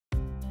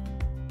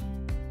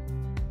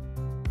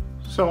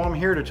So I'm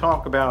here to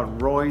talk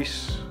about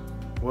Royce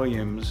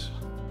Williams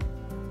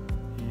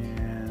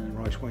and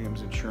Royce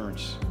Williams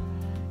Insurance.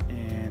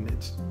 And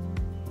it's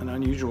an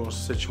unusual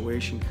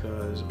situation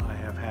because I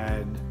have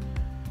had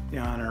the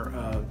honor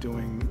of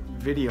doing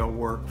video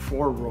work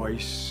for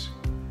Royce.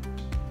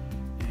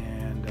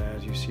 And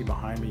as you see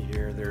behind me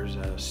here, there's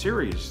a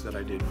series that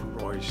I did for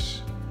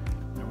Royce.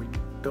 And we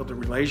built a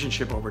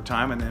relationship over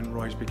time, and then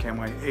Royce became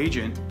my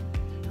agent.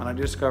 And I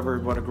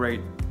discovered what a great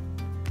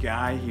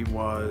guy he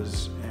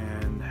was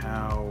and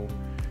how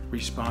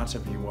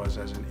responsive he was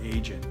as an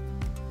agent.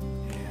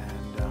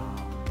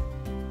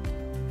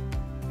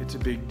 And it's a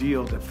big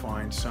deal to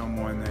find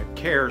someone that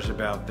cares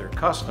about their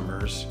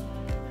customers.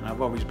 And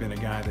I've always been a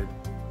guy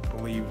that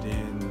believed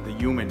in the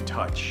human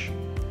touch.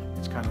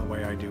 It's kind of the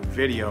way I do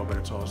video, but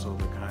it's also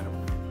the kind of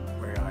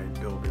way I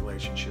build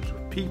relationships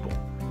with people.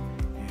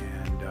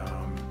 And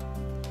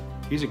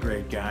he's a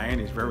great guy, and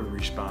he's very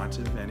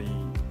responsive, and he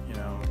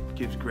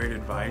gives great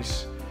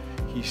advice.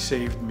 He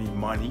saved me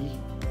money,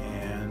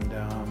 and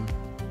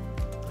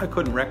I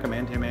couldn't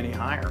recommend him any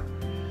higher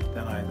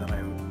than I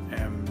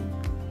am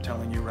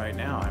telling you right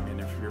now. I mean,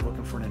 if you're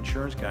looking for an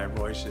insurance guy,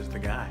 Royce is the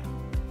guy.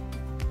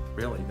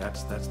 Really,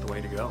 that's the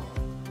way to go.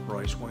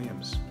 Royce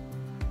Williams.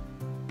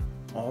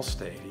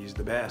 Allstate, he's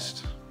the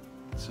best.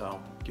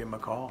 So give him a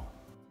call.